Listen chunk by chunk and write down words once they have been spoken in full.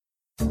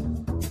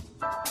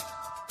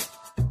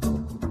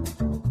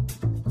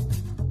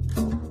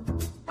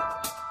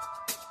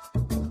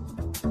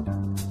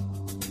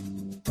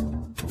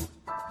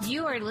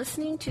are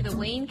listening to the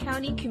Wayne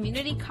County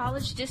Community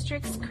College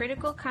District's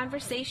Critical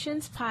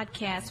Conversations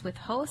podcast with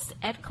host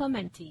Ed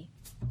Clementi.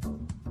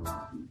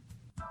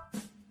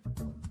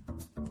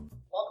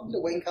 Welcome to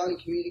Wayne County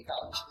Community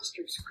College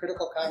District's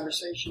Critical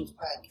Conversations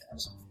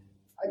podcast.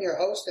 I'm your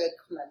host, Ed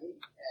Clementi,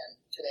 and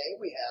today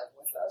we have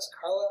with us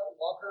Carla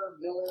Walker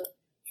Miller,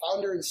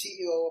 founder and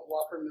CEO of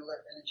Walker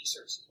Miller Energy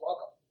Services.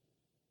 Welcome.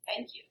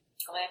 Thank you.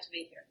 Glad to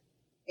be here.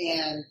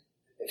 And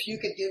if you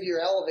could give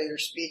your elevator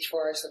speech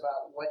for us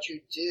about what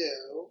you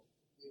do,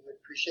 we would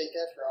appreciate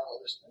that for all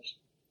the listeners.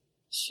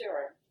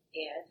 Sure,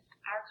 Ed.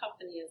 Our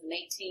company is an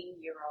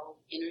 18-year-old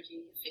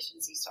energy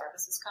efficiency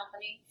services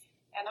company,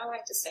 and I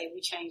like to say we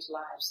change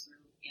lives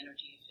through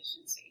energy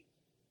efficiency.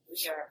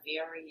 We are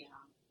very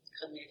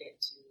committed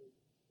to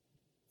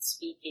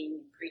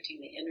speaking and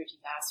preaching the energy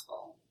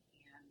gospel,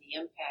 and the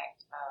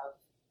impact of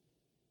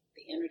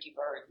the energy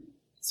burden,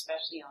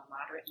 especially on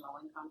moderate and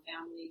low-income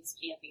families,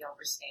 can't be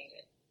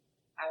overstated.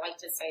 I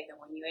like to say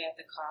that when you add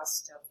the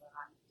cost of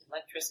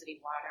electricity,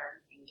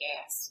 water, and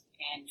gas,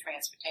 and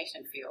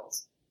transportation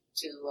fuels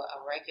to a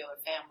regular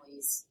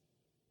family's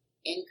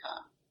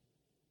income,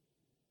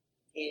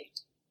 it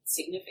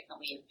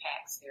significantly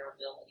impacts their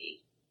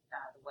ability,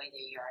 the way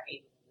they are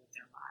able to live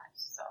their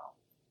lives. So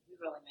we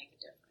really make a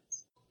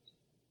difference.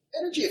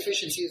 Energy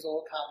efficiency is a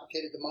little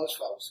complicated to most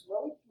folks.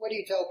 What do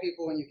you tell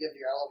people when you give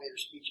your elevator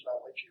speech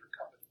about what your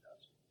company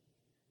does?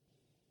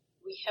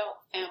 We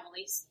help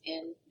families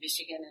in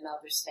Michigan and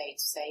other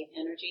states save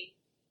energy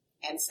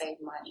and save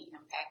money,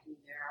 impacting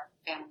their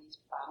family's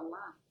bottom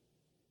line.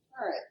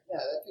 All right. Yeah,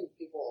 I think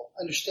people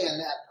understand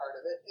that part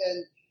of it.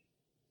 And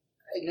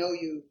I know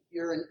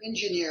you're an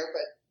engineer,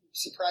 but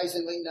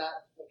surprisingly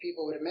not what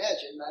people would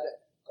imagine, not an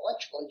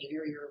electrical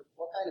engineer. You're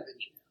what kind of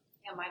engineer?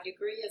 Yeah, my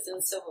degree is in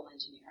civil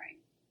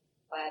engineering.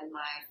 But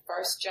my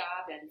first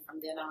job, and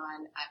from then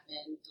on, I've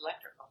been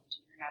electrical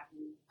engineering. I've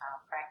been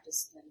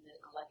practiced in the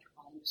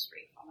electrical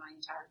industry for my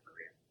entire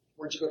career.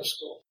 Where'd you go to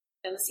school?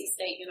 Tennessee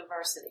State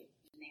University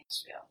in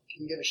Nashville.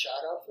 Can you get a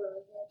shout out for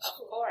that?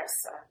 Of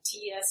course.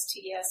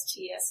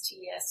 TSTSTSTSU.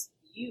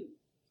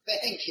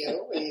 Thank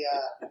you. We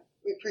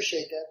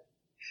appreciate that.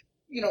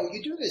 You know, you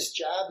do this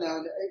job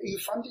now. Are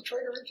you from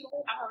Detroit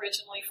originally? I'm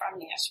originally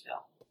from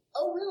Nashville.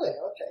 Oh, really?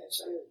 Okay.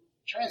 So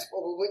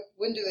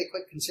when do they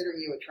quit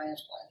considering you a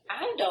transplant?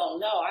 I don't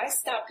know. I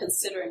stopped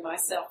considering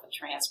myself a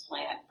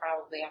transplant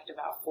probably after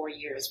about 4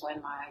 years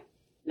when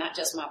not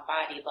just my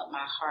body, but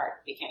my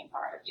heart became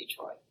part of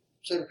Detroit.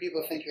 So do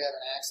people think you have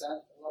an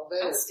accent a little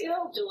bit? I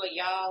still do a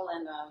y'all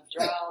and a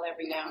drawl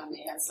every now and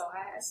then, so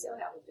I still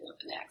have a bit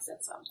of an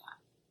accent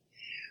sometimes.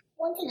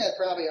 One thing I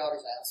probably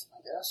always ask,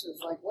 I guess,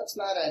 is like, what's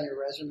not on your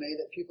resume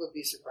that people would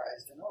be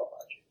surprised to know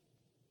about you?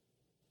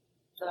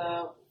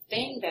 The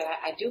thing that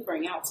I do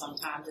bring out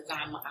sometimes is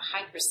I'm a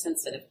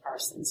hypersensitive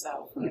person.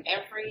 So from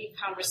every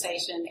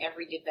conversation,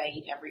 every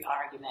debate, every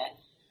argument,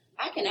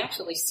 I can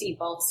actually see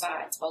both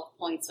sides, both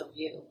points of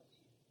view.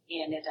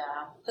 And it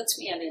puts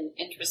me in an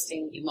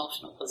interesting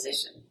emotional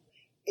position.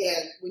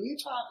 And when you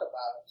talk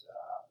about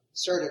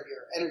sort of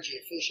your energy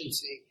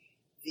efficiency,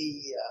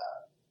 you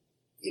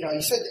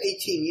said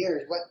 18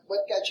 years.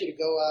 What got you to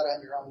go out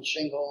on your own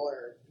shingle,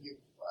 or you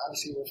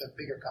obviously with a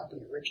bigger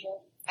company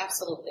originally?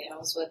 Absolutely. I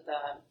was with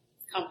a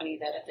company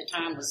that at the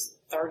time was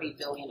 $30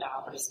 billion.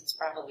 It's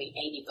probably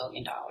 $80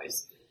 billion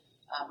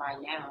by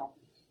now.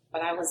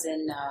 But I was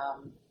in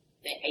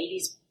the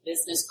 80s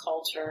business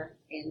culture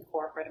in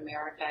corporate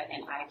America,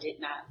 and I did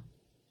not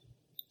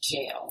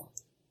gel.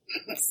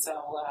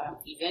 So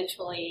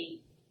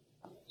eventually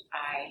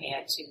I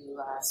had to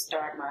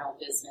start my own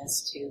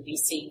business to be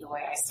seen the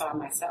way I saw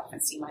myself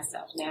and see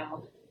myself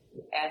now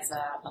as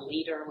a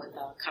leader with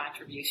a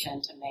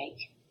contribution to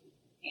make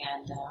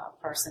and a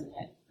person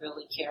that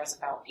really cares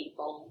about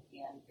people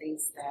and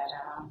thinks that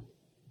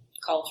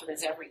culture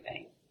is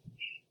everything.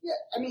 Yeah,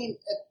 I mean,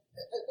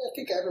 I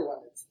think everyone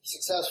that's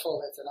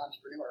successful that's an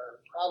entrepreneur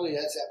probably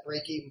has that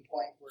break-even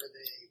point where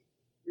they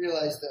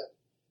realize that,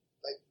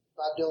 like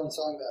Bob Dylan's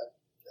song, the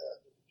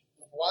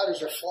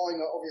waters are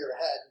flowing over your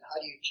head, and how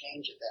do you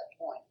change at that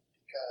point?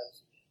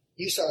 Because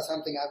you saw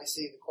something,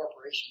 obviously, the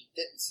corporation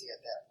didn't see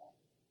at that point.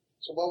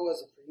 So what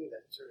was it for you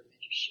that sort of made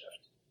you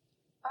shift?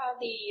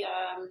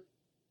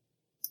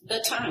 The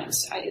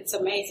times. It's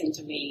amazing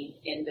to me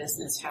in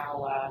business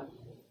how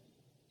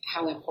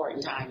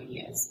important timing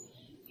is.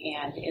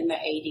 And in the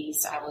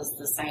 80s, I was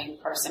the same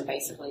person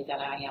basically that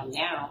I am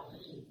now.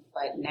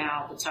 But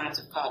now the times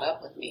have caught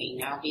up with me.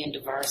 Now being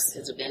diverse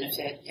is a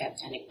benefit,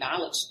 an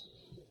acknowledged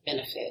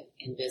benefit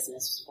in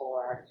business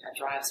for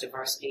drives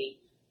diversity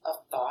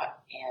of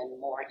thought and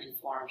more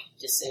informed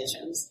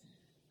decisions.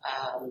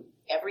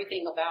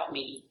 Everything about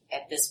me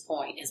at this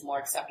point is more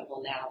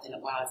acceptable now than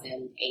it was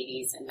in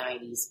 80s and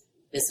 90s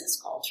business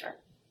culture.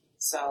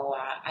 So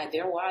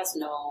there was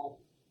no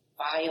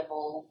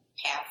viable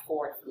path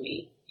forward for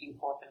me in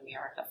corporate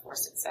America for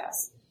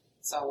success.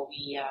 So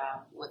we,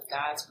 with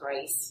God's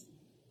grace,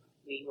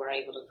 we were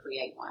able to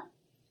create one.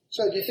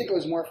 So do you think it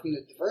was more from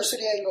the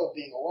diversity angle of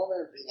being a woman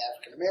or being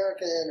African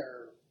American,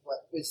 or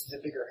what was the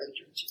bigger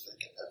hindrance, you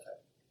think, at that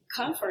time?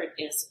 Comfort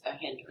is a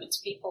hindrance.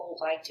 People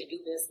like to do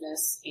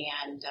business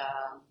and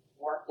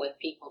work with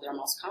people they're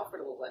most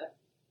comfortable with.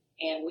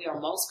 And we are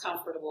most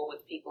comfortable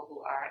with people who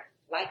are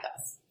like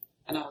us.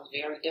 And I was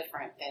very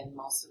different than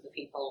most of the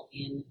people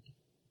in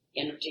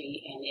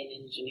energy and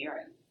in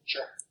engineering.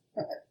 Sure.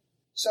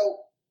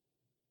 So,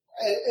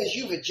 as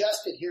you've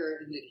adjusted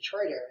here in the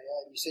Detroit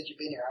area, you said you've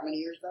been here how many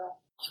years now?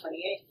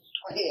 28.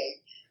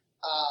 28.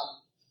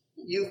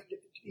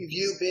 Have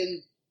you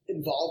been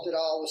involved at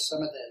all with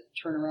some of the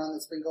turnaround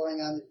that's been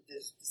going on?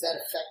 Does that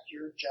affect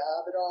your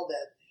job at all?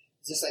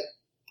 Is this like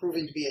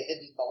proving to be a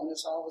hidden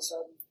bonus all of a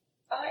sudden?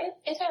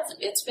 It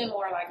hasn't. It's been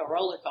more like a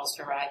roller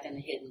coaster ride than a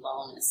hidden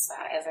bonus.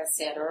 As I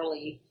said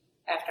early,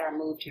 after I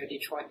moved here,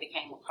 Detroit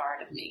became a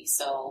part of me.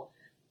 So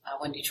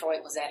when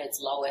Detroit was at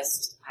its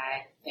lowest,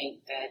 I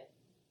think that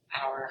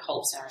our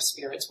hopes and our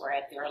spirits were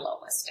at their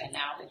lowest. And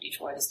now that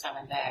Detroit is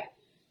coming back,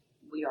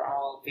 we are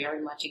all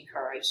very much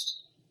encouraged,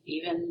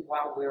 even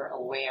while we're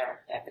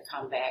aware that the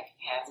comeback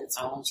has its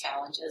own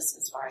challenges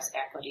as far as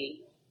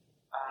equity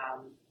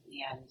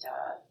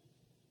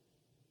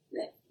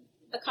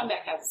the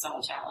comeback has its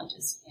own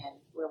challenges, and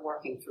we're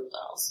working through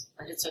those.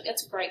 But it's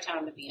a great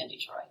time to be in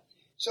Detroit.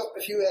 So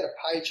if you had a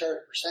pie chart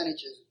of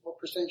percentages, what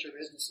percentage of your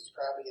business is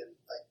probably in,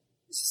 like,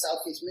 is it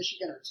Southeast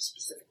Michigan or just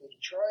specifically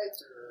Detroit?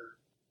 Or?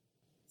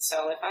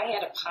 So if I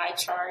had a pie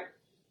chart,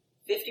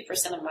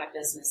 50% of my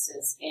business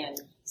is in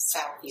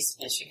Southeast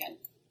Michigan,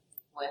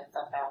 with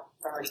about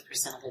 30%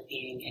 of it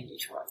being in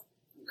Detroit.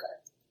 Okay.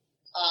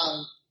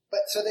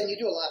 But so then you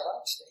do a lot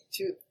of outstate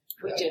too.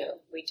 We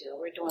do.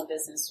 We're doing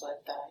business with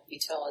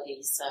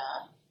utilities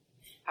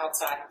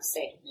outside of the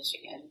state of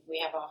Michigan. We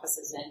have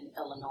offices in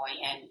Illinois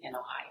and in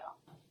Ohio.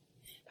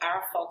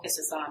 Our focus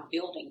is on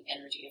building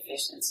energy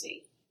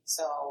efficiency.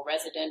 So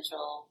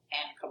residential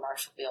and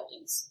commercial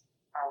buildings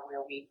are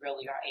where we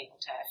really are able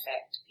to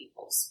affect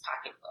people's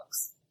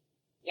pocketbooks.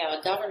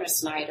 Yeah, Governor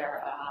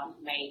Snyder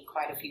made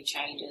quite a few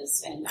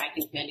changes, and I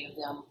think many of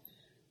them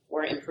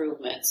were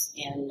improvements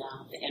in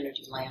the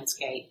energy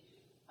landscape.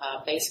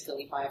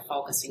 Basically by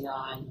focusing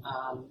on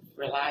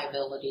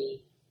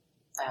reliability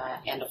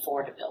and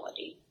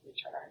affordability,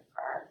 which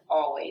are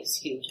always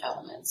huge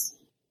elements.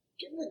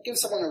 Give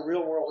someone a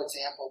real-world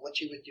example of what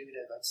you would do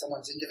to like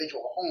someone's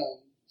individual home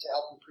to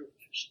help improve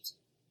efficiency.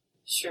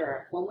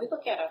 Sure. When we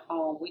look at a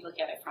home, we look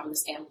at it from the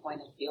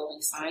standpoint of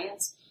building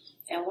science,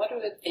 and what are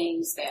the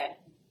things that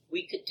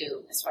we could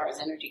do as far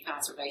as energy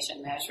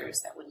conservation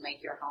measures that would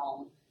make your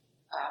home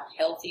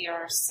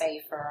healthier,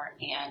 safer,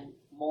 and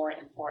more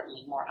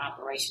importantly, more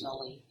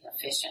operationally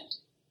efficient.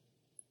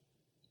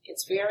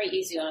 It's very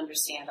easy to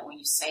understand that when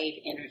you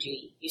save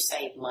energy, you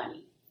save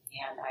money.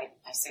 And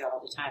I say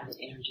all the time that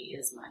energy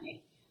is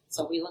money.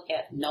 So we look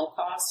at no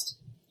cost,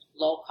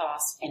 low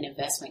cost, and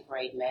investment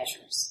grade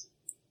measures.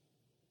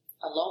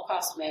 A low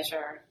cost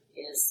measure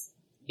is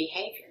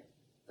behavior,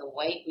 the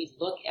way we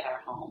look at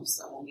our homes.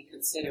 So when we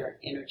consider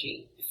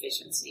energy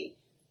efficiency,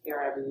 there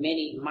are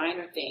many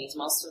minor things,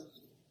 most of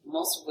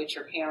which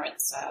your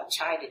parents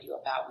chided you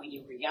about when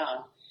you were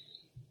young.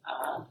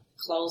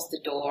 Close the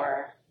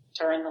door,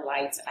 turn the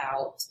lights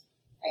out,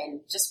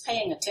 and just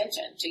paying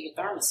attention to your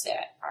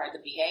thermostat are the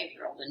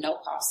behavioral, the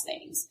no-cost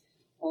things.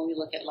 When we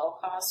look at low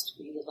cost,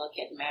 we look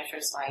at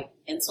measures like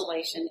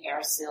insulation,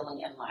 air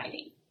sealing, and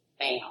lighting.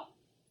 Bam.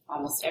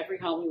 Almost every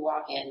home you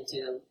walk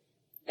into,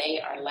 they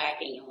are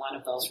lacking in one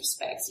of those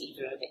respects.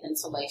 Either the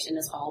insulation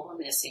is old or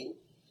missing,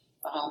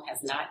 the home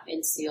has not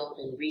been sealed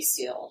and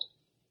resealed,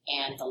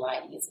 and the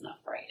lighting isn't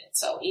upgraded.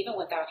 So even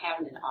without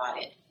having an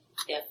audit,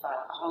 if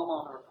a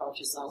homeowner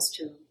approaches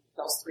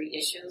those three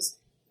issues,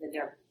 then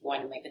they're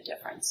going to make a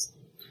difference.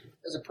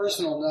 As a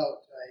personal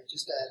note, I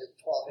just added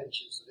 12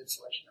 inches of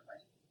insulation in my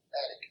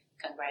attic.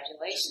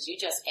 Congratulations. You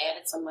just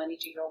added some money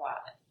to your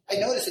wallet. I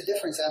noticed a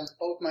difference on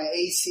both my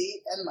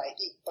AC and my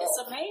heat bulb.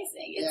 It's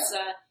amazing.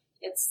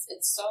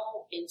 It's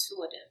so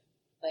intuitive,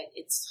 but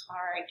it's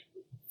hard.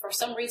 For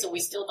some reason, we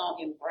still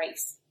don't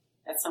embrace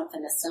that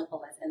something as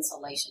simple as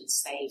insulation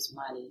saves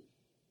money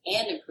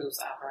and improves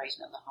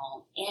operation of the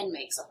home and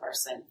makes a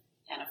person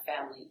and a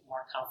family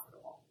more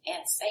comfortable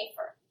and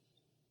safer.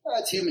 Well,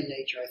 it's human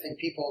nature. I think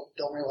people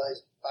don't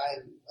realize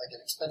buying like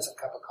an expensive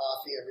cup of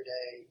coffee every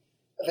day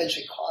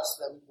eventually costs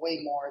them way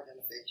more than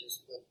if they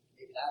just would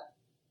maybe not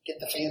get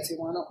the fancy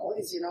one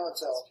always,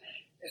 So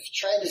if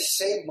trying to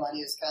save money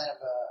is kind of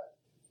a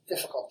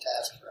difficult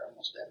task for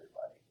almost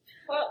everybody.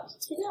 Well,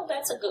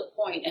 that's a good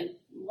point. And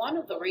one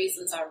of the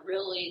reasons I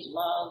really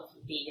love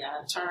the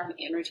term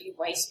energy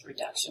waste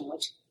reduction,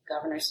 which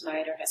Governor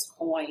Snyder has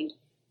coined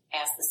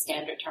as the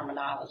standard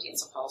terminology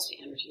as opposed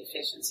to energy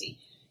efficiency.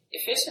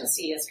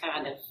 Efficiency is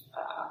kind of,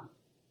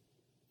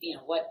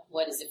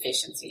 what is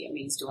efficiency? It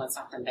means doing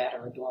something better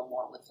or doing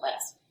more with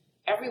less.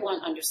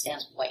 Everyone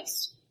understands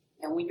waste.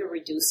 And when you're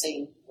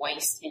reducing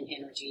waste in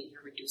energy,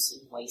 you're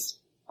reducing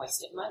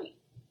wasted money.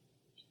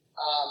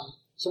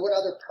 So what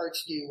other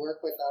parts do you work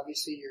with?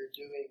 Obviously, you have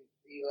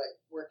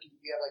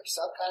like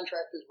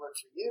subcontractors work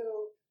for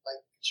you,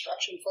 like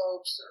construction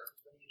folks, or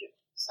what do you do?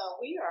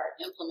 So we are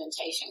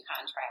implementation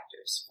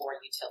contractors for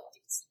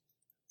utilities.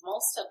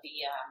 most of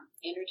the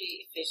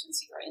energy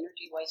efficiency or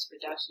energy waste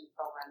reduction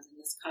programs in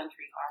this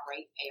country are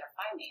ratepayer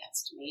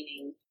financed,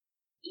 meaning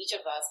each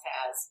of us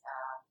has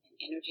an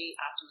energy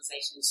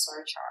optimization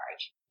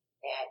surcharge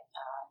that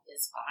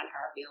is on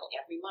our bill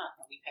every month,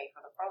 and we pay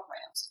for the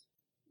programs.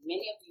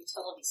 Many of the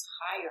utilities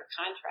hire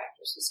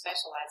contractors who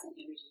specialize in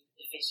energy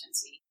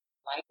efficiency,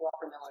 like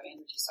Walker Miller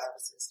Energy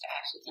Services, to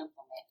actually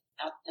implement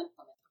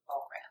the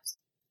programs.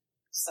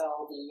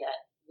 So we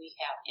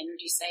have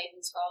energy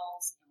savings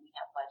goals and we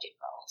have budget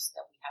goals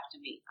that we have to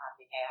meet on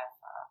behalf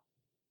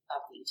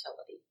of the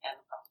utility and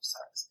the Public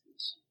Service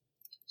Commission.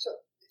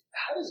 So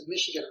how does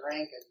Michigan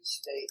rank as a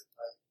state,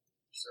 like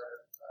sort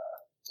of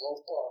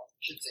local, I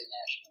should say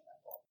national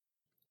level?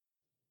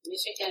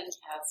 Michigan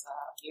has a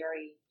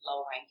very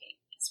low ranking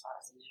as far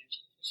as an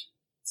energy efficient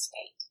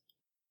state.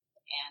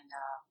 And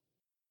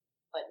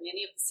but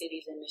many of the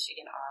cities in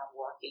Michigan are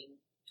working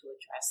to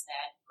address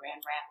that.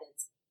 Grand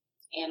Rapids,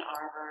 Ann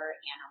Arbor,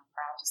 and I'm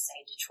proud to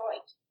say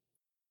Detroit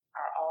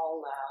are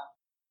all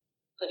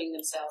putting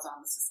themselves on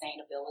the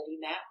sustainability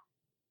map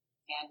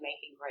and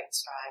making great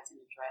strides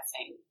in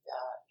addressing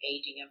the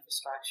aging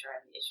infrastructure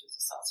and the issues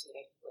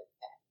associated with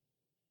that.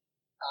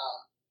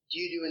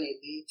 Do you do any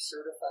LEED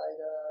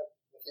certified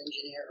with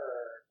engineer,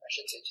 or I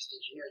should say just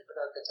engineers, but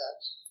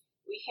architects?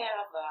 We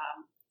have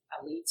a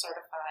LEED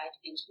certified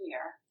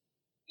engineer,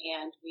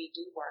 and we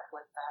do work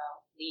with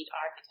LEED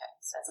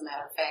architects. As a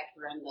matter of fact,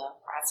 we're in the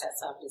process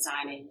of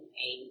designing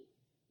a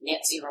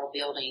net zero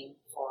building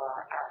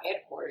for our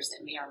headquarters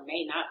that may or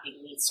may not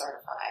be LEED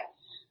certified.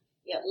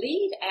 Yeah,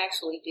 LEED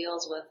actually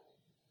deals with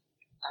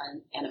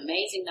an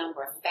amazing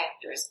number of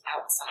factors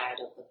outside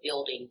of the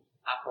building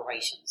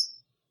operations.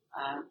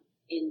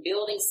 In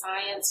building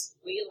science,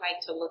 we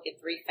like to look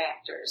at three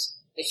factors: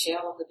 the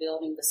shell of the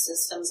building, the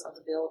systems of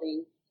the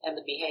building, and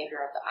the behavior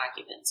of the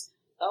occupants.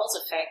 Those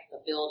affect the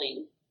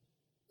building,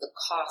 the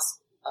cost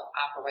of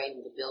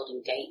operating the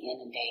building day in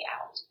and day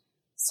out.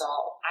 So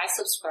I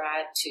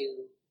subscribe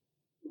to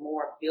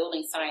more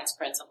building science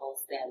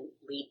principles than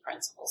LEED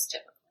principles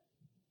typically.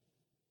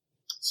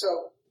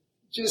 So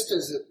just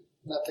as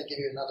not to give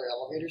you another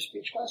elevator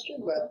speech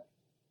question, but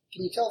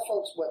can you tell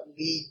folks what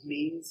LEED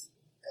means?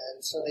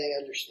 And so they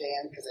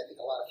understand, because I think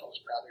a lot of folks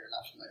probably are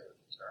not familiar with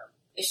the term.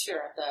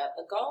 Sure.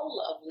 The goal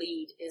of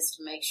LEED is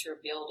to make sure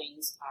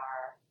buildings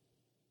are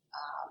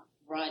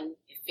run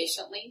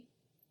efficiently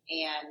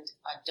and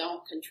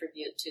don't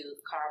contribute to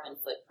the carbon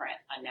footprint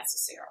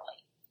unnecessarily.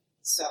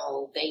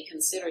 So they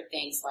consider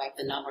things like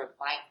the number of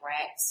bike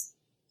racks.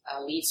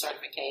 LEED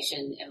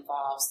certification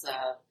involves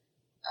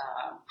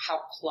how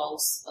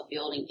close a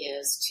building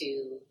is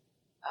to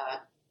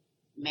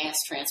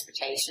mass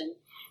transportation,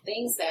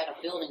 things that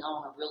a building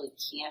owner really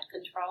can't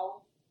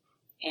control.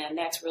 And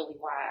that's really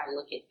why I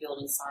look at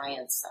building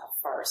science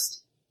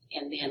first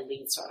and then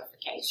LEED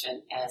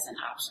certification as an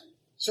option.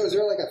 So is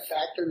there like a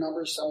factor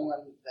number,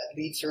 someone that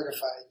LEED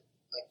certified,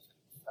 like,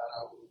 I don't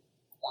know who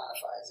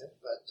quantifies it,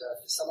 but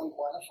does someone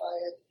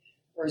quantify it?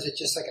 Or is it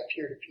just like a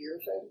peer-to-peer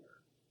thing?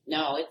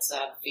 No, it's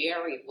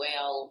very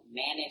well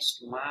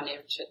managed,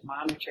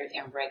 monitored,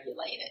 and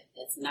regulated.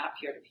 It's not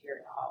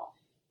peer-to-peer at all.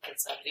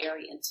 It's a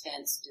very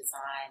intense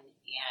design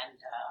and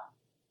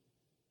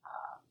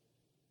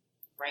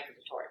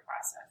regulatory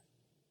process.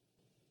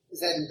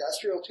 Is that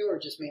industrial too, or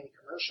just mainly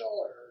commercial?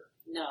 Or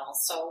no?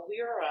 So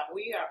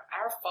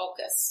our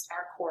focus,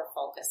 our core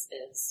focus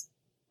is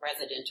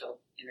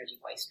residential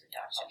energy waste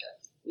reduction. Okay.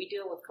 We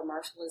deal with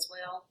commercial as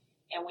well.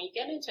 And when you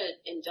get into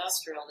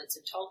industrial, it's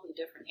a totally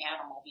different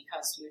animal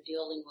because you're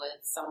dealing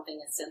with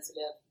something as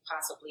sensitive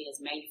possibly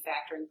as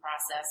manufacturing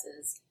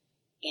processes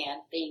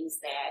and things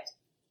that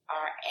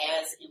are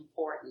as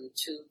important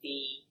to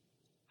the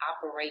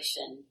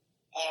operation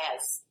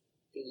as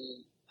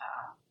the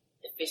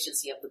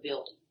efficiency of the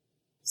building.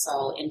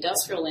 So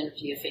industrial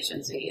energy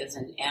efficiency is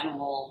an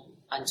animal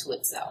unto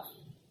itself.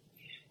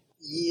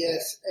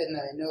 Yes, and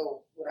I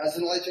know when I was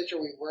in the legislature,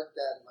 we worked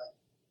on, like,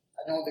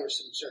 I know there were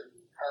some certain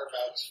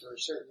carve-outs for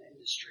certain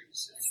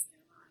industries,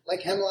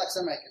 like Hemlock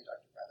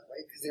Semiconductor, by the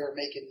way, because they were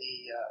making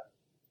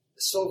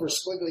the silver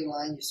squiggly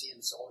line you see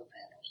in solar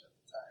panels at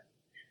the time.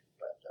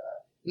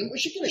 But we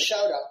should give a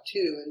shout-out,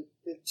 too, and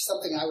it's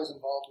something I was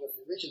involved with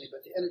originally,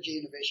 but the Energy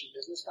Innovation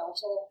Business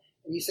Council,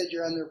 and you said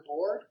you're on their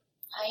board?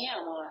 I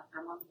am.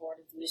 I'm on the board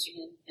of the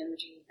Michigan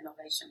Energy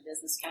Innovation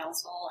Business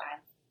Council.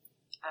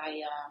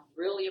 I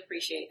really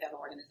appreciate that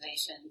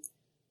organization.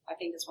 I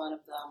think it's one of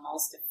the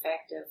most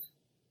effective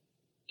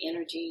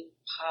energy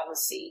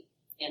policy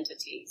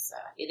entities.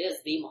 It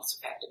is the most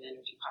effective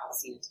energy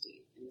policy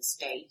entity in the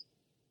state,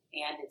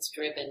 and it's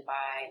driven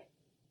by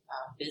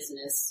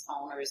business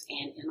owners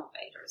and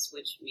innovators,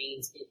 which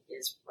means it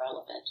is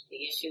relevant.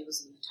 The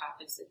issues and the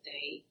topics that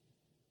they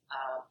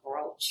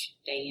broach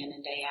day in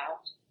and day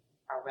out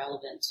are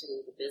relevant to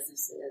the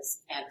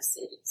businesses and the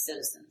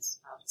citizens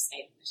of the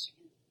state of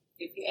Michigan.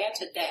 If you add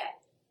to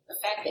that the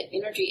fact that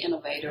energy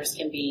innovators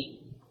can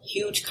be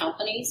huge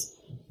companies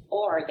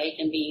or they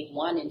can be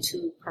 1 and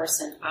 2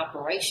 person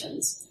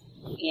operations,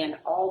 and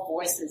all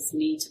voices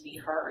need to be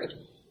heard.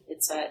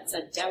 It's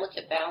a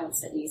delicate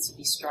balance that needs to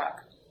be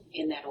struck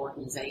in that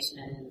organization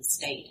and in the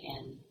state.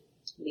 And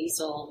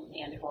Liesl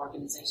and the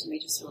organization, they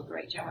just do a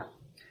great job.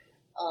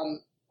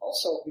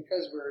 Also,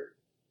 because we're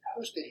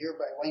hosted here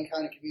by Wayne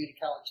County Community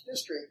College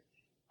District,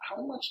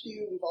 how much do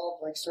you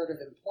involve, like, sort of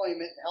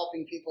employment and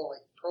helping people,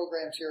 like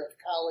programs here at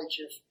the college,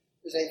 if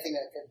there's anything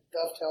that could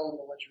dovetail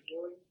into what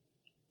you're doing?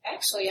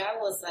 Actually, I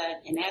was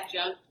an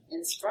adjunct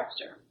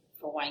instructor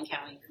for Wayne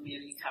County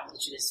Community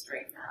College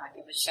District. I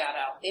give a shout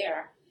out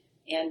there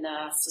in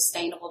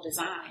sustainable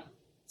design.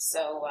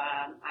 So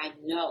I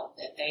know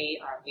that they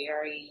are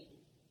very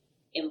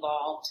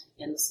involved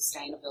in the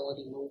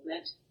sustainability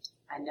movement.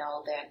 I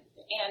know that,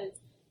 and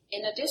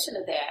in addition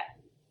to that,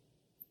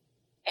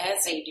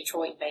 as a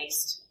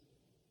Detroit-based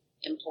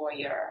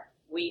employer,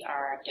 we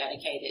are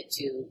dedicated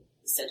to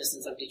the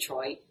citizens of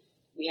Detroit.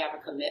 We have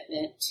a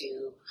commitment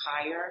to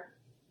hire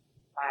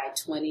by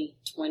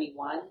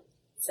 2021.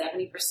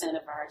 70%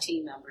 of our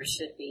team members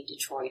should be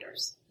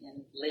Detroiters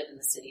and live in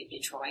the city of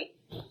Detroit.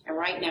 And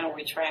right now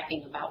we're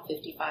tracking about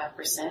 55%.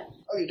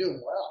 Oh, you're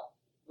doing well.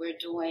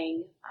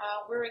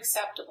 We're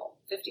acceptable.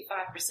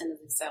 55%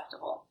 is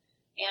acceptable.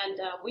 And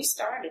we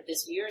started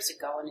this years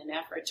ago in an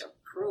effort to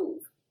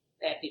prove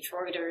that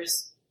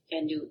Detroiters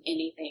can do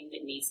anything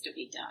that needs to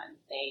be done.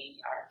 They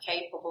are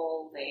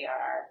capable, they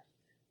are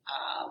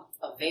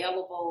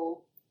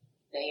available,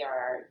 they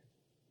are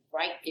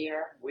right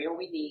there where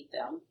we need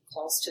them,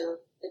 close to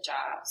the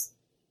jobs,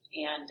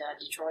 and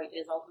Detroit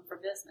is open for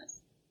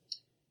business.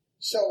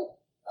 So,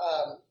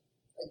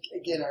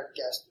 again, our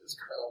guest is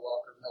Carla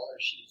Walker Miller.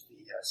 She's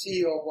the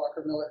CEO of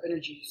Walker Miller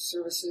Energy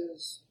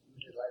Services,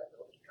 limited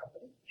liability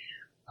company.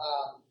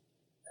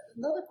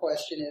 Another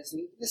question is,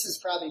 and this is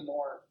probably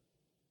more,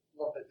 a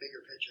little bit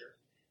bigger picture,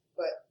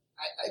 but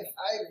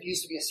I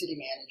used to be a city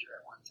manager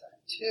at one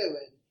time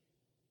too, and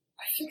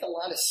I think a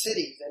lot of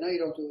cities, I know you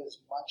don't do as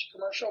much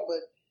commercial,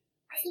 but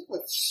I think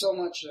with so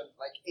much of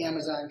like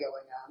Amazon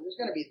going on, there's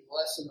going to be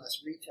less and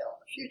less retail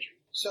in the future.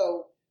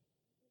 So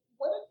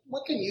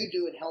what can you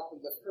do in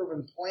helping with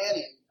urban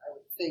planning, I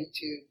would think,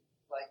 to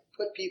like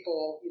put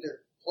people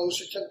either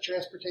closer to the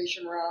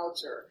transportation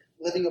routes or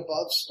living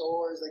above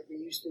stores like we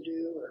used to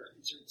do, or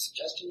is there any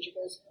suggestions you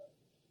guys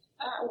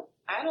have?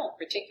 I don't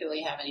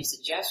particularly have any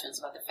suggestions,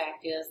 but the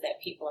fact is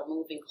that people are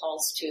moving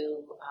close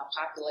to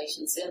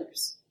population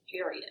centers,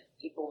 period.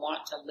 People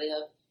want to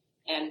live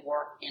and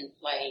work and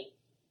play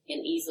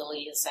in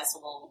easily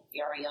accessible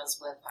areas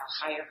with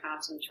higher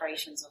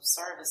concentrations of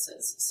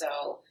services.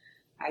 So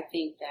I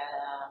think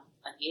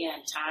that,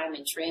 again, time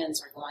and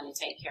trends are going to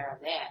take care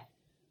of that.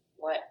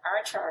 What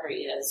our charter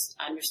is,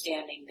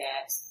 understanding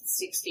that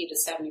 60 to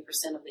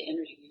 70% of the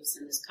energy use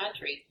in this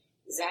country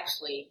is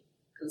actually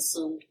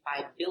consumed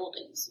by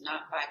buildings,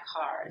 not by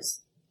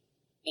cars.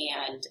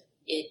 And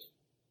it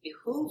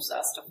behooves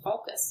us to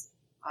focus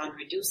on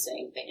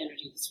reducing the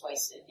energy that's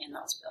wasted in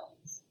those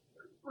buildings.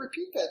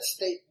 Repeat that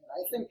statement.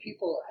 I think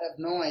people have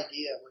no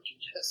idea what you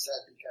just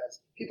said,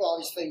 because people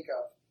always think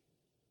of,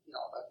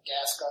 a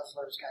gas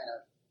guzzlers kind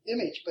of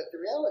image, but the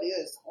reality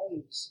is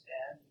homes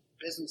and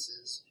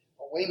businesses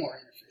are way more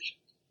inefficient.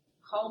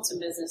 Homes and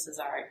businesses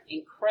are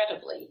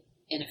incredibly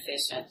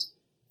inefficient,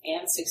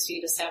 and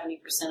 60 to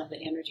 70% of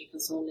the energy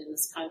consumed in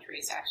this country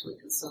is actually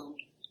consumed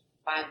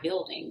by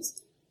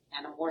buildings.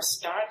 And a more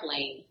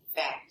startling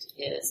fact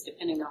is,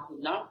 depending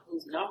on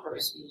whose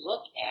numbers you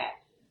look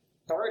at,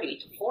 30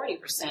 to 40%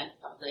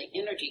 of the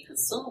energy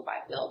consumed by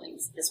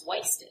buildings is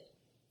wasted.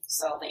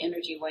 So the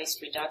energy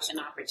waste reduction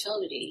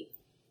opportunity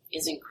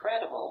is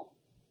incredible.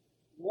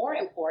 More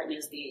important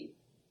is the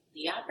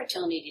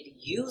opportunity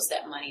to use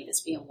that money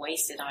that's being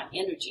wasted on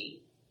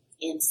energy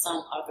in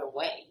some other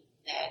way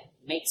that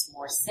makes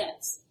more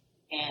sense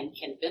and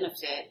can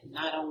benefit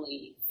not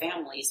only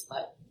families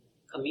but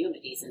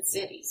communities and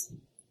cities.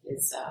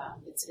 It's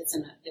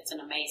an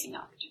amazing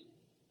opportunity.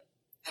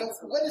 So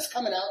what is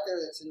coming out there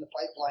that's in the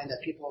pipeline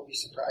that people will be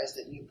surprised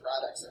at, new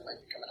products that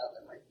might be coming out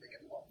that might make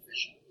it more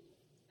efficient?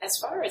 As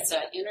far as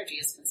energy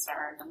is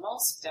concerned, the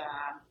most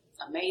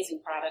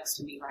amazing products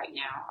to me right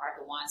now are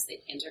the ones that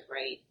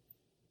integrate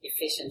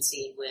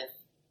efficiency with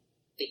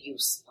the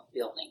use of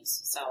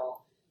buildings.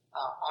 So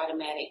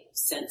automatic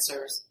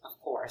sensors, of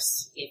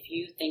course. If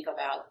you think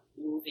about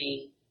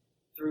moving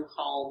through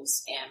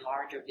homes and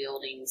larger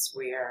buildings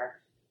where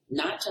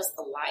not just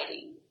the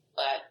lighting,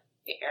 but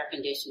the air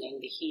conditioning,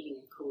 the heating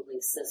and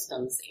cooling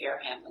systems, air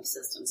handling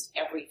systems,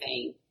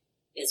 everything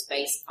is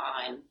based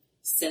on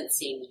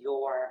sensing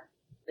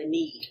the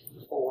need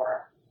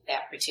for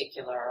that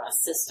particular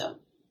system,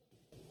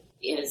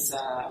 is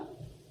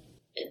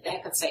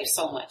that could save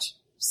so much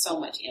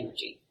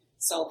energy.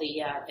 So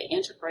the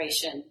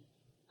integration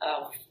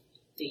of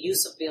the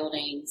use of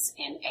buildings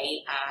and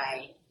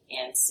AI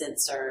and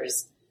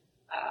sensors,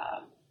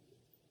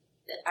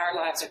 our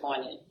lives are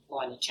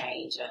going to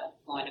change,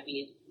 going to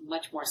be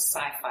much more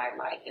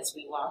sci-fi-like as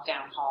we walk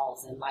down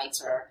halls and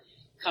lights are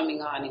coming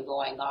on and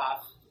going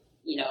off,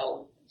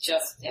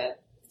 just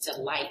to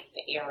light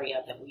the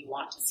area that we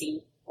want to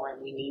see or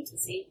we need to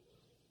see.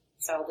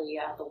 So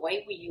the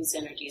way we use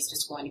energy is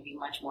just going to be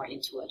much more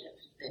intuitive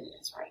than it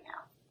is right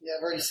now. Yeah,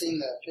 I've already seen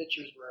the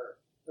pictures where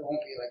there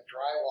won't be like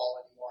drywall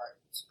anymore.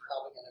 It's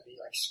probably going to be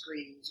like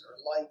screens or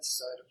lights,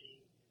 so it'll be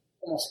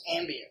almost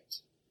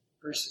ambient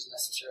versus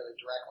necessarily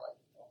direct light.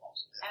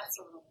 Almost.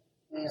 Absolutely.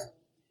 Yeah.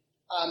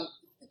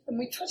 And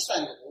we touched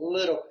on it a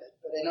little bit,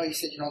 but I know you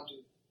said you don't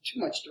do too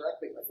much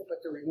directly with it,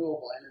 but the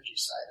renewable energy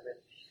side of it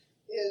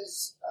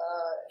is,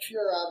 if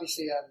you're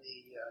obviously on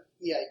the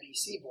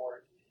EIBC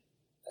board,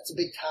 that's a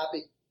big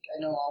topic. I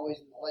know always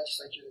in the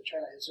legislature they're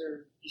trying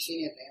to, do you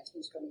see any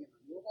advancements coming in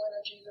renewable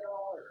energies at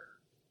all? Or?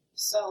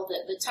 So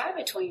the tie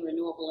between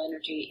renewable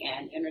energy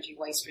and energy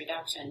waste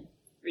reduction,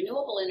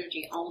 renewable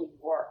energy only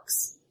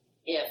works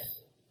if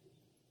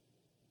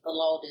the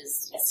load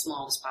is as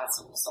small as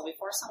possible. So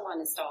before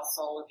someone installs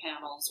solar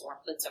panels or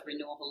puts a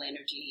renewable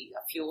energy, a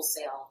fuel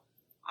cell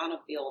on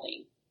a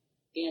building,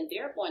 then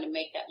they're going to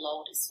make that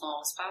load as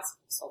small as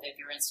possible. So that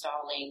you're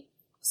installing a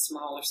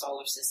smaller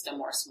solar system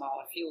or a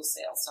smaller fuel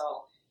cell.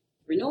 So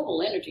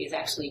renewable energy is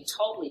actually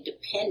totally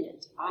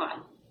dependent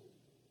on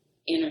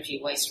energy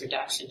waste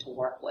reduction to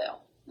work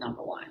well,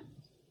 number one.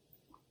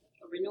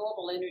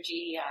 Renewable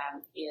energy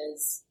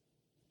is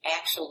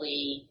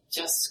actually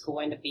just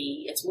going to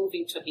be, it's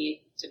moving to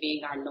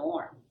being our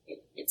norm.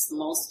 It's the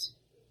most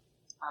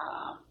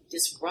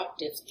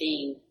disruptive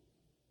thing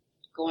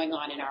going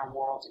on in our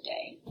world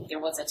today. There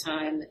was a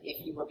time that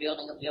if you were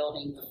building a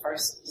building, the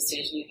first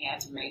decision you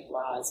had to make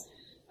was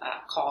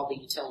call the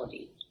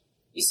utility.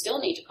 You still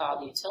need to call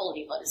the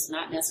utility, but it's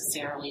not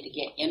necessarily to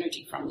get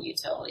energy from the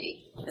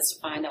utility. It's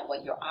to find out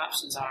what your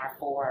options are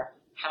for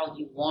how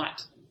you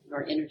want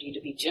your energy to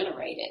be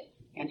generated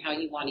and how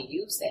you want to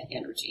use that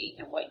energy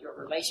and what your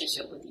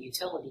relationship with the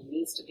utility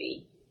needs to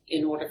be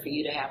in order for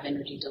you to have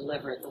energy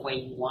delivered the way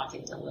you want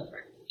it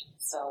delivered.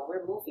 So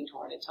we're moving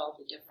toward a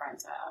totally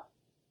different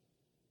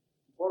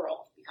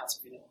world because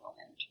of renewable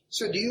energy.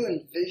 So do you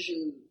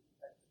envision,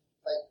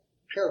 like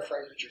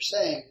paraphrase what you're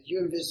saying, do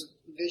you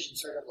envision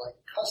sort of like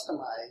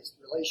customized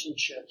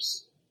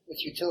relationships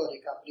with utility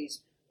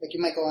companies? Like you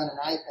might go on an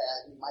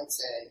iPad and you might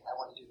say, I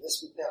want to do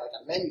this with that, like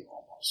a menu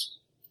almost.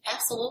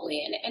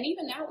 Absolutely. And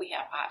even now we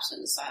have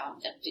options.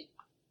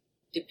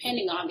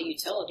 Depending on the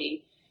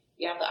utility,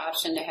 you have the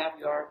option to have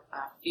your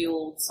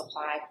fuel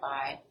supplied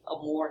by a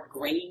more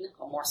green,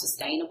 a more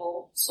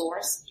sustainable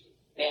source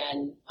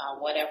than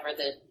whatever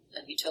the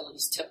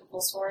utility's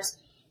typical source.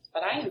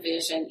 But I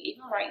envision,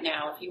 even right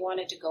now, if you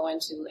wanted to go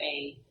into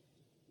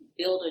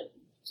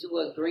do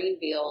a green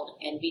build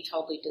and be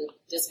totally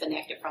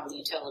disconnected from the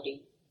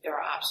utility, there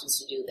are options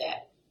to do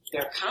that.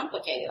 There are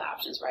complicated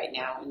options right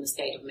now in the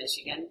state of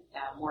Michigan,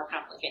 more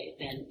complicated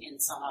than in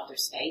some other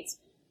states,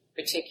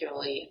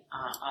 particularly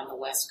on the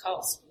West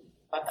Coast.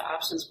 But the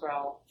options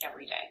grow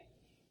every day.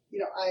 You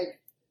know,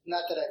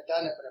 not that I've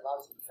done it, but I've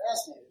always been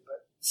fascinated,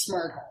 but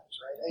smart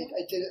homes, right?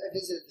 I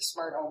visited the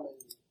smart home in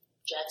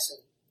Jackson,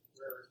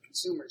 where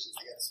consumers used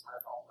to get a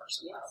smart home or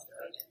something out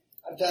there.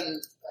 I'm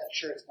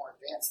sure it's more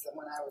advanced than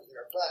when I was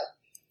there, but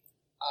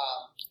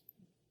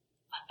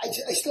I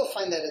still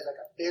find that as like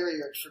a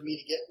barrier for me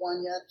to get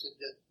one yet, to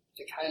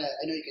kind of,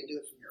 I know you can do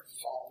it from your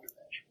phone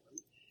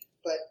eventually,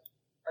 but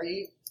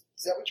is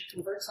that what you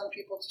convert some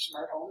people to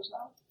smart homes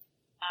now?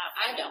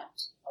 I don't.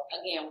 Okay.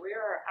 Again,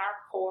 our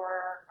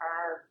core,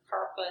 our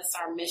purpose,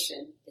 our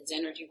mission is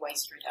energy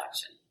waste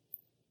reduction.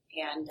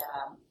 And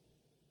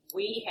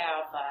we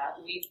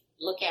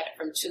look at it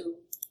from two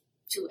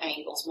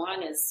angles.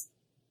 One is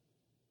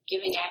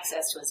giving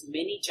access to as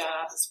many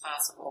jobs as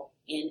possible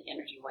in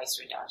energy waste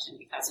reduction,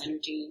 because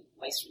energy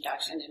waste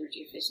reduction,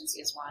 energy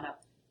efficiency is one of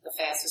the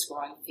fastest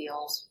growing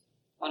fields,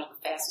 one of the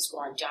fastest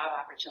growing job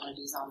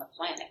opportunities on the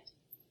planet.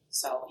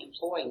 So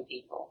employing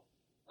people,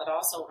 but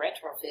also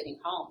retrofitting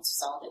homes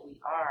so that we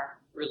are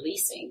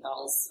releasing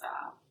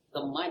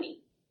the money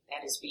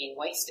that is being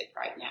wasted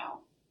right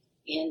now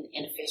in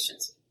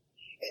inefficiency.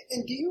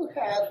 And do you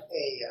have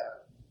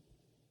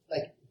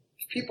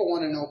if people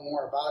want to know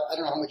more about, I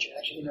don't know how much you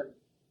actually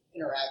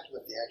interact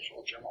with the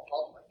actual general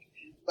public,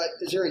 but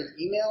is there an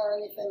email or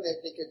anything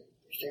that they could,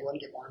 if they want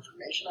to get more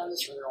information on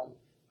this for their own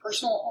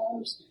personal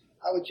homes,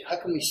 how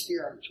can we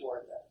steer them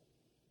toward that?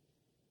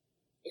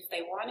 If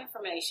they want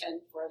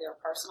information for their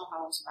personal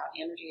homes about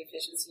energy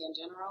efficiency in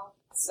general,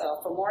 so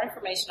for more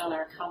information on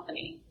our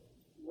company,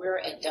 we're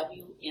at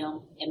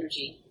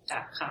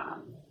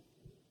wmenergy.com.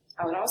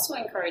 I would also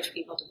encourage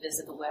people to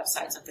visit the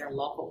websites of their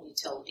local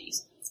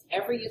utilities.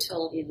 Every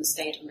utility in the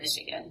state of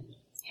Michigan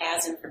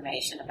has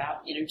information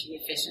about energy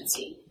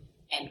efficiency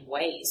and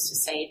ways to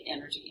save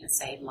energy and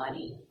save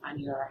money on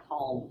your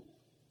home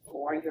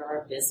or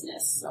your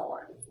business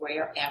or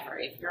wherever.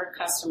 If you're a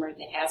customer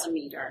that has a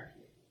meter,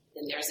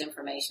 then there's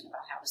information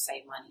about how to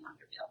save money on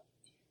your bill.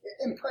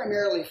 And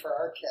primarily for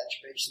our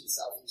catch base in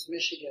Southeast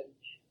Michigan,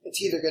 it's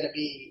either going to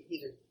be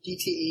either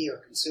DTE or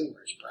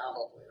consumers,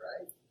 probably,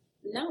 right?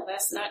 No,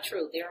 that's not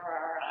true. There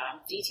are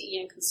DTE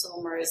and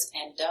consumers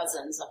and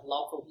dozens of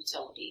local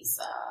utilities,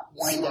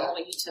 smaller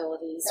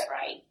utilities,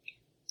 right?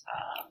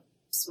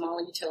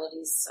 Smaller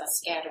utilities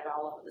scattered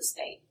all over the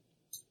state.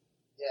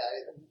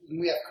 Yeah,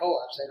 we have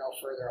co-ops, I know,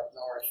 further up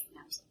north.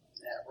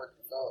 Absolutely. Yeah, work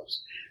with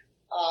those.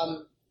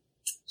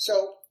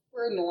 So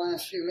we're in the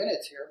last few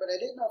minutes here, but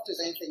I didn't know if there's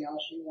anything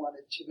else you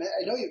wanted to mention.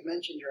 I know you've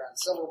mentioned you're on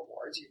several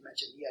boards. You've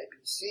mentioned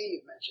EIBC,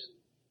 you've mentioned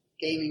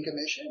Gaming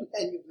Commission,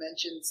 and you've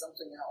mentioned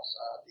something else.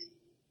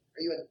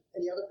 Are you in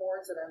any other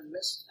boards that I've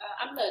missed?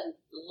 I'm the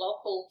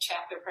local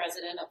chapter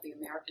president of the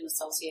American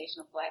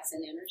Association of Blacks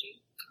in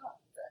Energy. Oh,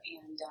 okay.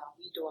 And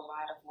we do a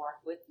lot of work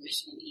with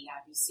Michigan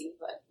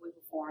EIBC, but we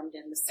were formed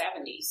in the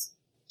 70s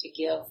to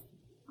give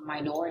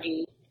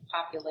minority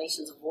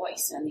populations a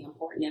voice in the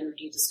important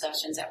energy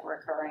discussions that were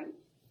occurring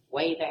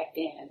way back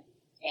then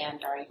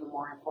and are even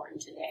more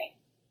important today.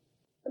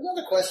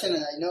 Another question,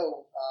 and I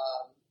know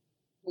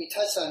we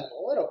touched on it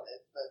a little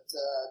bit, but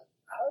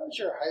how does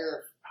your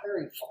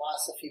hiring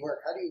philosophy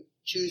work? How do you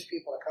choose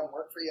people to come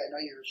work for you? I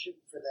know you're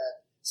shooting for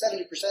that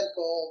 70%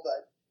 goal,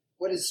 but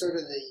what is sort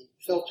of the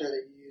filter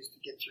that you use to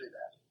get through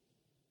that?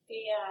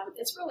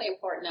 It's really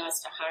important to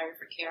us to hire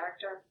for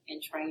character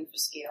and train for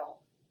skill.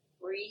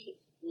 We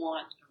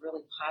want a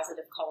really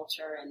positive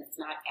culture, and it's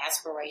not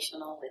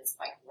aspirational. It's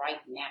like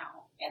right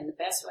now. And the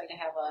best way to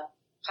have a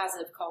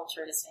positive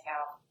culture is to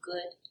have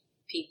good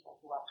people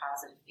who are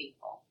positive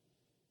people.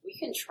 We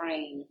can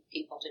train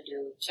people to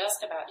do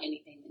just about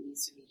anything that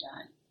needs to be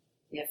done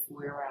if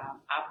we're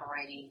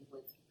operating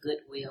with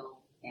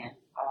goodwill and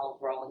all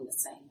rowing the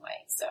same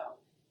way. So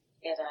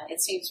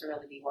it seems to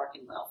really be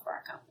working well for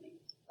our company.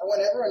 I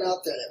want everyone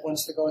out there that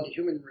wants to go into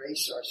human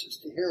resources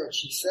to hear what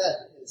she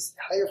said is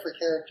hire for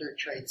character,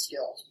 train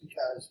skills,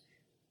 because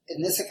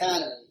in this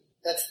economy,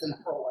 that's the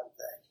number one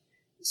thing.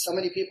 So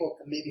many people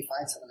can maybe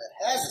find someone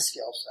that has a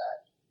skill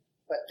set,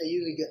 but they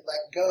usually get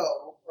let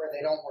go or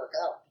they don't work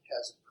out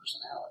because of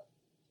personality.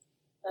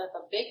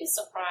 The biggest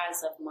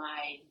surprise of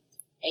my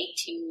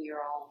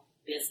 18-year-old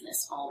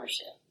business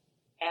ownership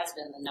has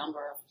been the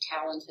number of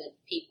talented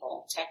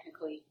people,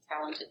 technically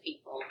talented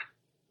people,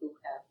 who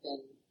have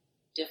been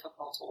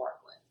difficult to work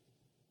with,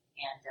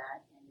 and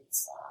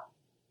it's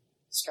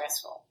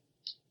stressful.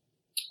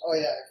 Oh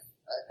yeah,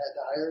 I've had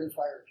to hire and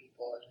fire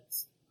people, and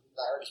it's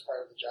the hardest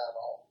part of the job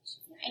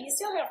always. And you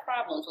still have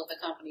problems with a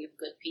company of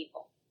good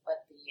people,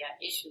 but the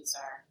issues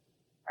are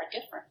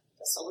different.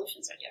 The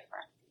solutions are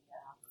different.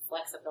 The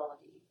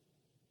flexibility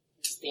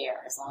is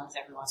there as long as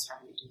everyone's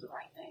trying to do the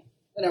right thing.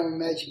 And I would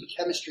imagine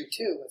chemistry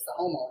too with the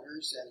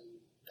homeowners, and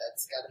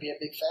that's got to be a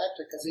big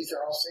factor because these are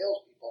all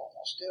salespeople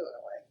almost too in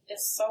a way.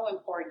 It's so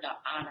important to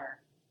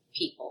honor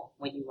people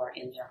when you are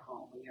in their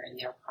home, when you're in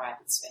their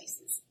private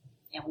spaces.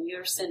 And when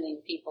you're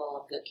sending people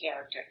of good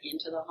character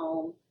into the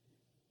home,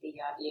 the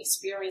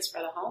experience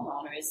for the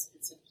homeowner is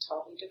a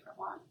totally different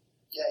one.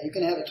 Yeah, you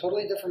can have a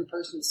totally different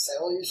person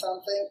sell you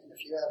something, and if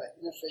you have an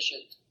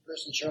inefficient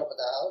person show up at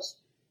the house,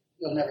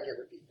 you'll never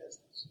get repeat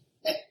business.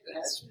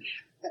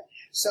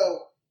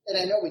 So, and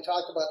I know we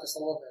talked about this a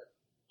little bit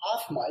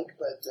off mic,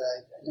 but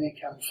I know you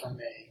come from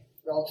a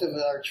relatively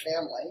large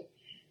family.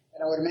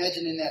 And I would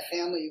imagine in that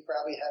family you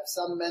probably have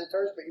some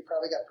mentors, but you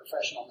probably got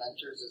professional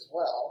mentors as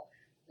well.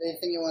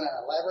 Anything you want to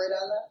elaborate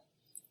on that?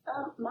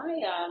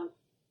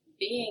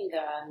 Being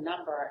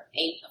number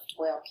 8 of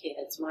 12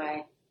 kids,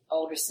 my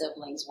older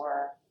siblings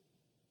were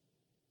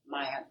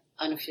my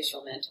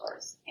unofficial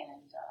mentors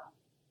and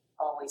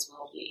always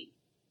will be.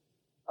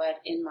 But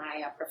in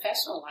my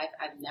professional life,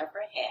 I've never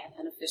had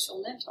an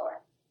official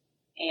mentor.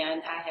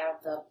 And I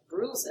have the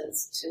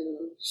bruises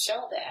to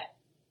show that.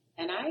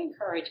 And I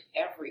encourage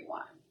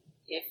everyone,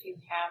 if you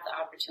have the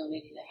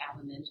opportunity to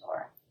have a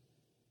mentor,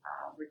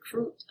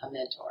 recruit a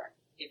mentor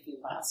if you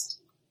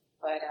must.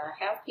 But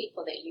have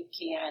people that you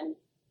can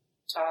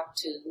talk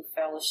to,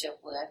 fellowship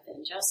with,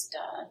 and just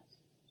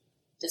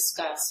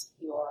discuss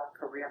your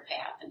career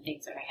path and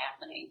things that are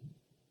happening.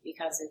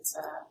 Because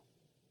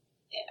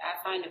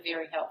I find it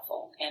very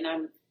helpful. And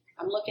I'm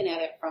looking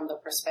at it from the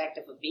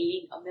perspective of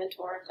being a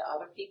mentor to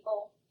other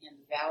people and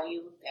the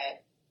value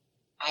that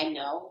I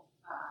know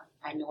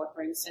it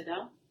brings to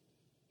them.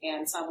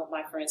 And some of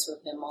my friends who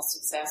have been most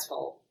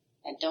successful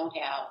and don't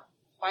have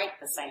quite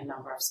the same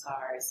number of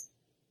scars,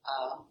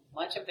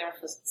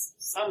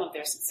 some of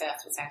their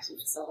success was actually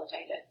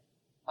facilitated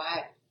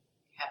by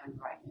having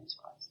the right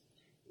mentors.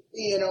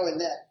 You know, and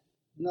that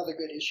another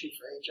good issue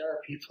for HR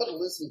people to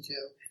listen to.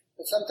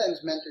 But sometimes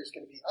mentors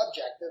can be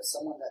objective,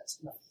 someone that's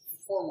in a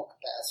formal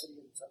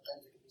capacity, and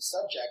sometimes it can be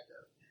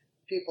subjective.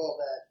 People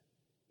that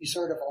you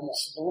sort of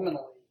almost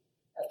subliminally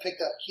have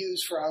picked up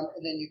cues from,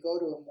 and then you go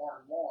to them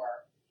more and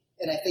more.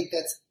 And I think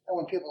that's,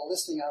 when people are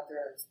listening out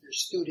there, they're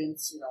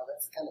students,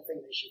 that's the kind of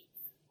thing they should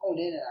hone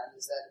in on,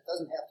 is that it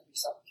doesn't have to be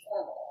something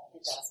formal.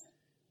 It doesn't.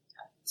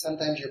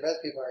 Sometimes your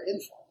best people are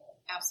informal.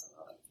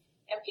 Absolutely.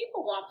 And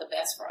people want the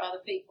best for other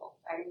people.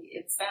 I mean,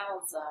 it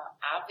sounds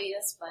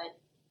obvious,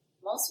 but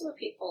most of the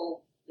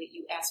people that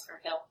you ask for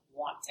help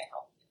want to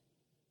help.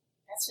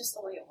 That's just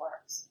the way it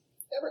works.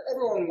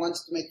 Everyone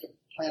wants to make the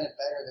planet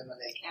better than when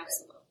they can.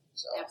 Absolutely.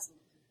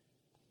 Absolutely.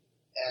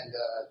 And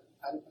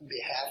on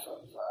behalf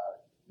of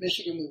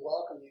Michigan, we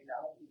welcome you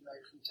now. You know,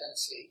 you're from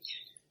Tennessee.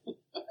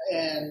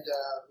 And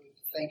we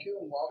thank you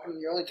and welcome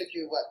you. It only took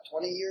you,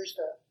 20 years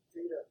for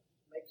you to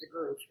make the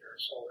groove here.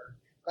 So we're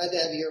glad to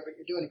have you here, but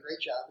you're doing a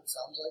great job, it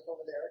sounds like,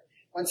 over there.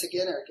 Once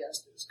again, our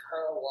guest is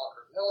Carla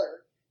Walker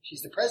Miller.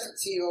 She's the president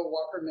and CEO of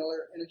Walker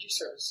Miller Energy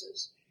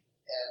Services,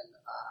 and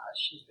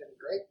she's been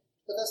great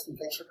with us, and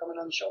thanks for coming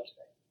on the show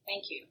today.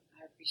 Thank you.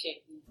 I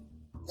appreciate it.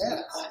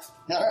 Yeah.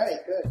 All right,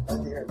 good.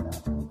 Glad to hear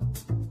that.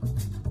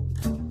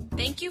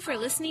 Thank you for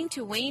listening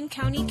to Wayne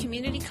County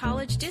Community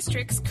College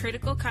District's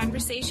Critical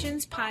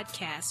Conversations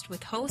podcast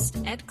with host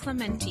Ed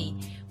Clementi.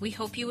 We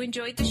hope you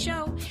enjoyed the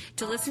show.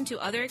 To listen to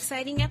other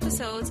exciting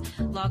episodes,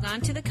 log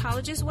on to the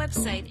college's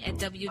website at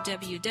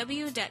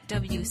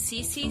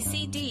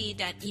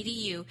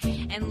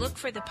www.wccccd.edu and look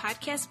for the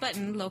podcast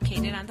button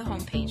located on the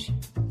homepage.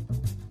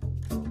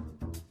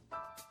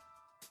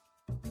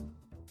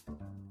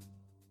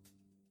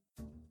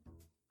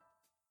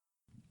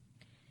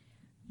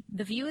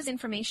 The views,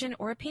 information,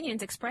 or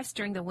opinions expressed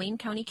during the Wayne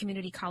County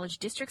Community College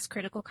District's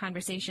Critical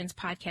Conversations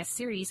podcast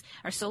series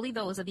are solely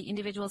those of the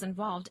individuals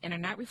involved and are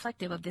not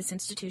reflective of this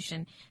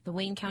institution. The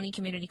Wayne County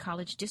Community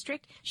College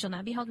District shall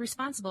not be held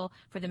responsible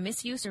for the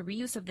misuse or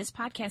reuse of this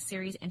podcast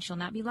series and shall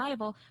not be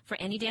liable for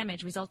any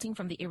damage resulting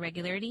from the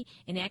irregularity,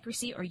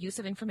 inaccuracy, or use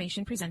of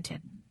information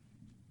presented.